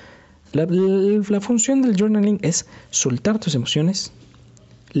cosas. La función del journaling es soltar tus emociones,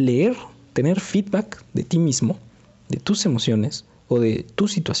 leer, tener feedback de ti mismo, de tus emociones o de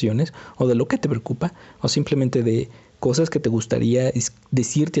tus situaciones o de lo que te preocupa o simplemente de cosas que te gustaría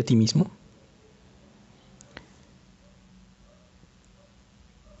decirte a ti mismo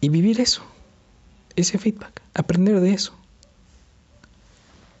y vivir eso, ese feedback, aprender de eso.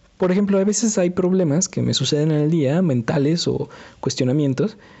 Por ejemplo, a veces hay problemas que me suceden en el día, mentales o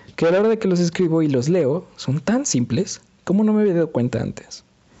cuestionamientos, que a la hora de que los escribo y los leo, son tan simples como no me había dado cuenta antes.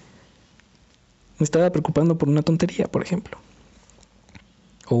 Me estaba preocupando por una tontería, por ejemplo.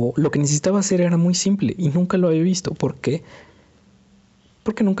 O lo que necesitaba hacer era muy simple y nunca lo había visto. ¿Por qué?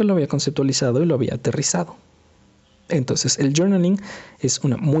 Porque nunca lo había conceptualizado y lo había aterrizado. Entonces, el journaling es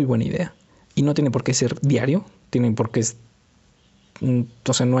una muy buena idea. Y no tiene por qué ser diario,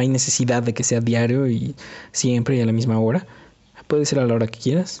 no hay necesidad de que sea diario y siempre y a la misma hora. Puede ser a la hora que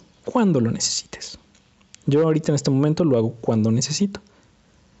quieras, cuando lo necesites. Yo ahorita en este momento lo hago cuando necesito.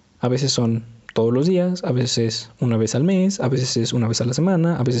 A veces son todos los días, a veces una vez al mes, a veces es una vez a la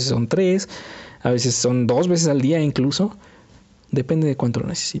semana, a veces son 3, a veces son 2 veces al día incluso. Depende de cuánto lo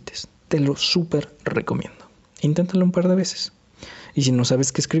necesites. Te lo súper recomiendo. Inténtalo un par de veces. Y si no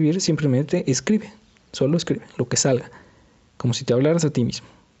sabes qué escribir, simplemente escribe. Solo escribe lo que salga. Como si te hablaras a ti mismo.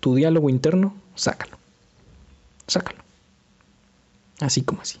 Tu diálogo interno, sácalo. Sácalo. Así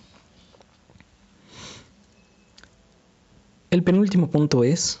como así. El penúltimo punto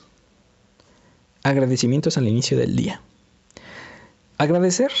es agradecimientos al inicio del día.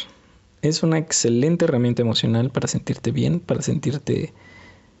 Agradecer es una excelente herramienta emocional para sentirte bien, para sentirte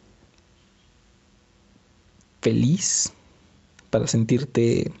feliz, para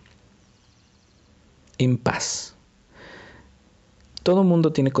sentirte en paz. Todo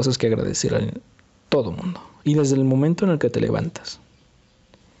mundo tiene cosas que agradecer, todo mundo. Y desde el momento en el que te levantas,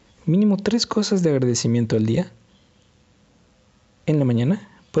 mínimo 3 cosas de agradecimiento al día, en la mañana,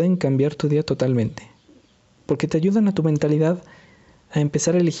 pueden cambiar tu día totalmente. Porque te ayudan a tu mentalidad a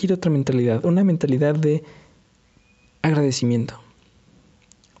empezar a elegir otra mentalidad, una mentalidad de agradecimiento,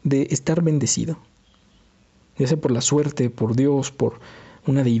 de estar bendecido. Ya sea por la suerte, por Dios, por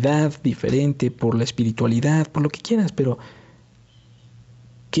una deidad diferente, por la espiritualidad, por lo que quieras, pero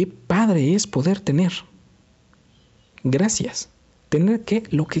qué padre es poder tener. Gracias. Tener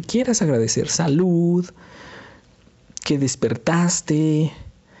lo que quieras agradecer. Salud, que despertaste,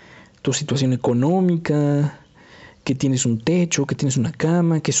 tu situación económica, que tienes un techo, que tienes una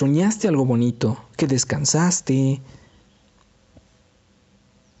cama, que soñaste algo bonito, que descansaste,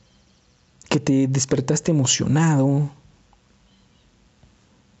 que te despertaste emocionado,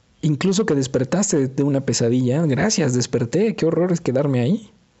 incluso que despertaste de una pesadilla. Gracias, desperté, qué horror es quedarme ahí.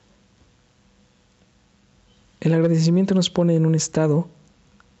 El agradecimiento nos pone en un estado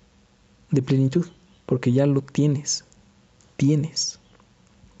de plenitud, porque ya lo tienes,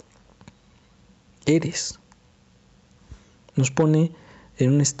 eres. Nos pone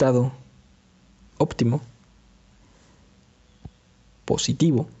en un estado óptimo,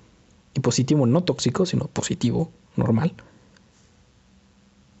 positivo, y positivo no tóxico, sino positivo, normal,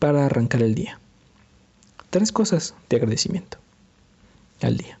 para arrancar el día. 3 cosas de agradecimiento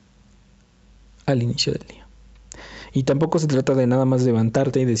al día, al inicio del día. Y tampoco se trata de nada más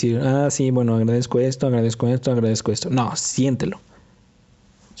levantarte y decir, sí, bueno, agradezco esto. No, siéntelo.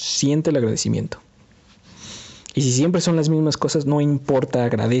 Siente el agradecimiento. Y si siempre son las mismas cosas, no importa,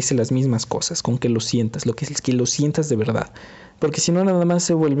 agradece las mismas cosas, con que lo sientas, lo que es que lo sientas de verdad. Porque si no, nada más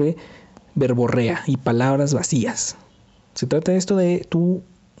se vuelve verborrea y palabras vacías. Se trata de esto de tu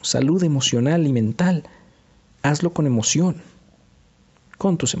salud emocional y mental. Hazlo con emoción.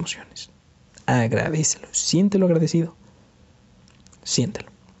 con tus emociones. Agradécelo, siéntelo agradecido.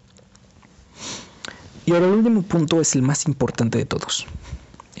 Siéntelo. Y ahora el último punto es el más importante de todos.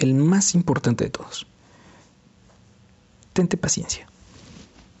 El más importante de todos. Tente paciencia.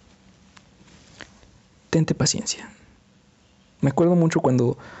 Tente paciencia. Me acuerdo mucho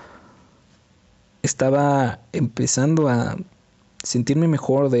cuando estaba empezando a sentirme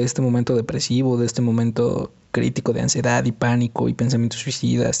mejor de este momento depresivo, de este momento crítico de ansiedad y pánico y pensamientos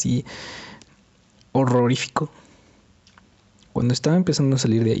suicidas y horrorífico. Cuando estaba empezando a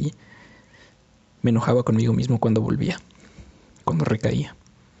salir de ahí, me enojaba conmigo mismo cuando volvía, cuando recaía.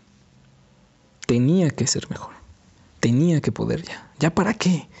 Tenía que ser mejor. Tenía que poder ya. ¿Ya para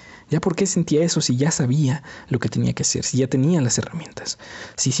qué? ¿Ya por qué sentía eso si ya sabía lo que tenía que hacer? Si ya tenía las herramientas.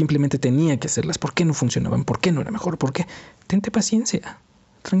 Si simplemente tenía que hacerlas. ¿Por qué no funcionaban? ¿Por qué no era mejor? ¿Por qué? Tente paciencia.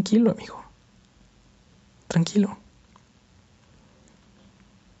 Tranquilo, amigo. Tranquilo.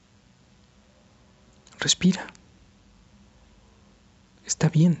 Respira. Está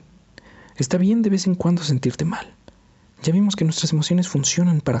bien. Está bien de vez en cuando sentirte mal. Ya vimos que nuestras emociones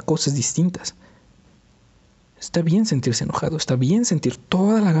funcionan para cosas distintas. Está bien sentirse enojado, está bien sentir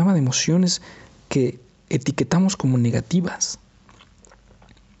toda la gama de emociones que etiquetamos como negativas.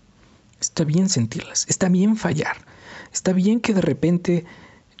 Está bien sentirlas, está bien fallar. Está bien que de repente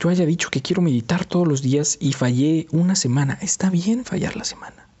yo haya dicho que quiero meditar todos los días y fallé una semana. Está bien fallar la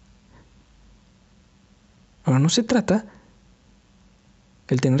semana. Ahora no se trata,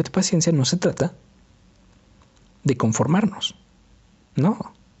 el tener paciencia no se trata de conformarnos.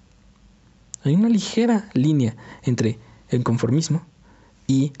 No. Hay una ligera línea entre el conformismo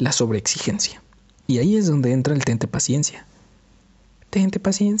y la sobreexigencia. Y ahí es donde entra el tente paciencia. Tente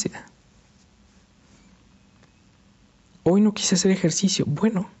paciencia. Hoy no quise hacer ejercicio.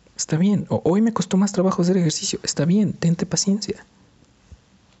 Bueno, está bien. O hoy me costó más trabajo hacer ejercicio. Está bien, tente paciencia.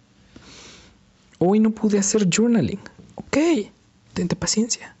 Hoy no pude hacer journaling. Ok, tente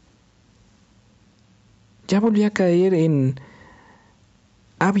paciencia. Ya volví a caer en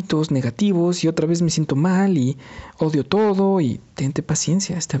hábitos negativos y otra vez me siento mal y odio todo y tente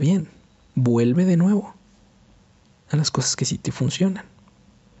paciencia, está bien. Vuelve de nuevo a las cosas que sí te funcionan.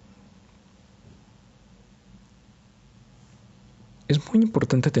 Es muy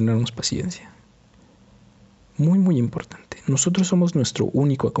importante tenernos paciencia. Muy, muy importante. Nosotros somos nuestro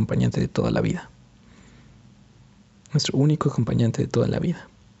único acompañante de toda la vida. Nuestro único acompañante de toda la vida.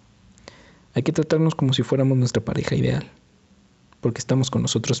 Hay que tratarnos como si fuéramos nuestra pareja ideal. Porque estamos con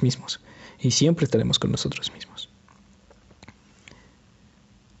nosotros mismos y siempre estaremos con nosotros mismos.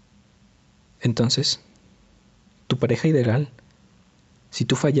 Entonces, tu pareja ideal, si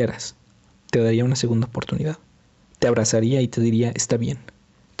tú fallaras, te daría una segunda oportunidad. Te abrazaría y te diría, está bien,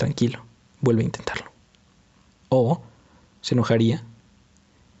 tranquilo, vuelve a intentarlo. O se enojaría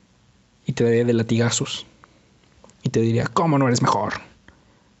y te daría de latigazos y te diría, ¿cómo no eres mejor?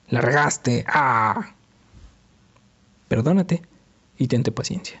 La regaste, ¡ah! Perdónate y tente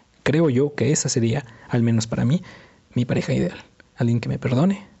paciencia. Creo yo que esa sería, al menos para mí, mi pareja ideal. Alguien que me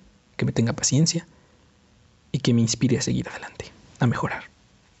perdone, que me tenga paciencia y que me inspire a seguir adelante, a mejorar.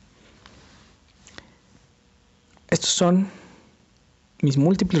 Estas son mis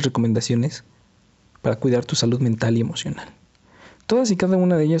múltiples recomendaciones para cuidar tu salud mental y emocional. Todas y cada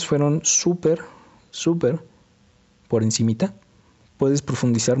una de ellas fueron súper por encimita. Puedes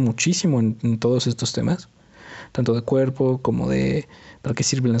profundizar muchísimo en todos estos temas, tanto de cuerpo como de para qué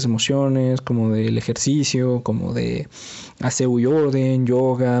sirven las emociones, como del ejercicio, como de aseo y orden,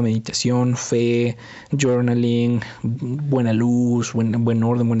 yoga, meditación, fe, journaling, buena luz, buen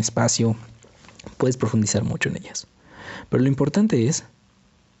orden, buen espacio. Puedes profundizar mucho en ellas. Pero lo importante es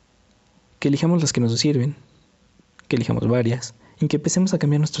que elijamos las que nos sirven, que elijamos varias y que empecemos a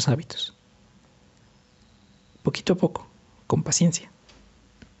cambiar nuestros hábitos. Poquito a poco, con paciencia,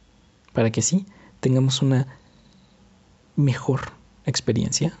 para que así tengamos una mejor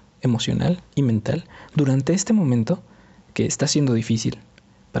experiencia emocional y mental durante este momento que está siendo difícil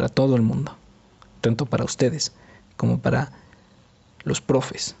para todo el mundo, tanto para ustedes como para los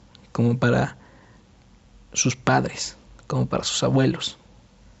profes, como para sus padres, como para sus abuelos,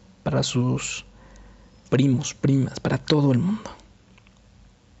 para sus primos, primas, para todo el mundo.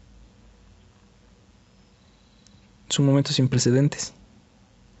 Son momentos sin precedentes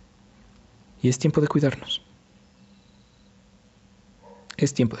y es tiempo de cuidarnos.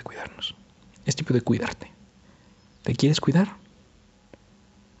 Es tiempo de cuidarnos. Es tiempo de cuidarte. ¿Te quieres cuidar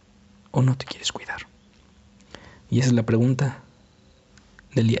o no te quieres cuidar? Y esa es la pregunta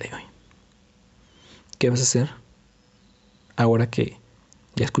del día de hoy. ¿Qué vas a hacer ahora que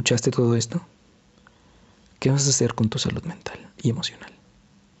ya escuchaste todo esto? ¿Qué vas a hacer con tu salud mental y emocional?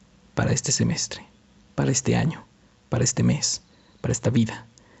 para este semestre, para este año, para este mes, para esta vida,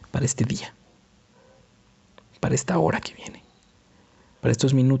 para este día, para esta hora que viene, para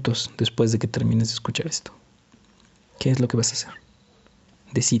estos minutos después de que termines de escuchar esto? ¿Qué es lo que vas a hacer?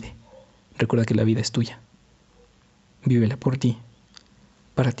 Decide. Recuerda que la vida es tuya. Vívela por ti,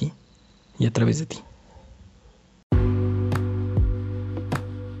 para ti y a través de ti.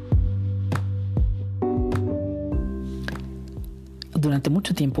 Durante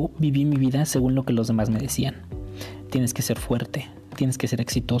mucho tiempo viví mi vida según lo que los demás me decían. Tienes que ser fuerte, tienes que ser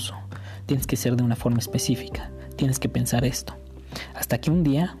exitoso, tienes que ser de una forma específica, tienes que pensar esto. Hasta que un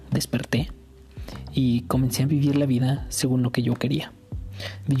día desperté y comencé a vivir la vida según lo que yo quería.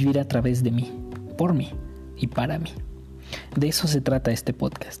 Vivir a través de mí, por mí y para mí. De eso se trata este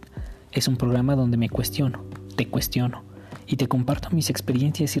podcast. Es un programa donde me cuestiono, te cuestiono y te comparto mis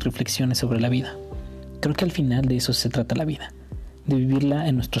experiencias y reflexiones sobre la vida. Creo que al final de eso se trata la vida, de vivirla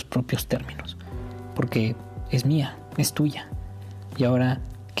en nuestros propios términos, porque es mía, es tuya. Y ahora,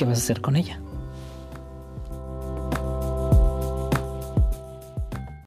 ¿qué vas a hacer con ella?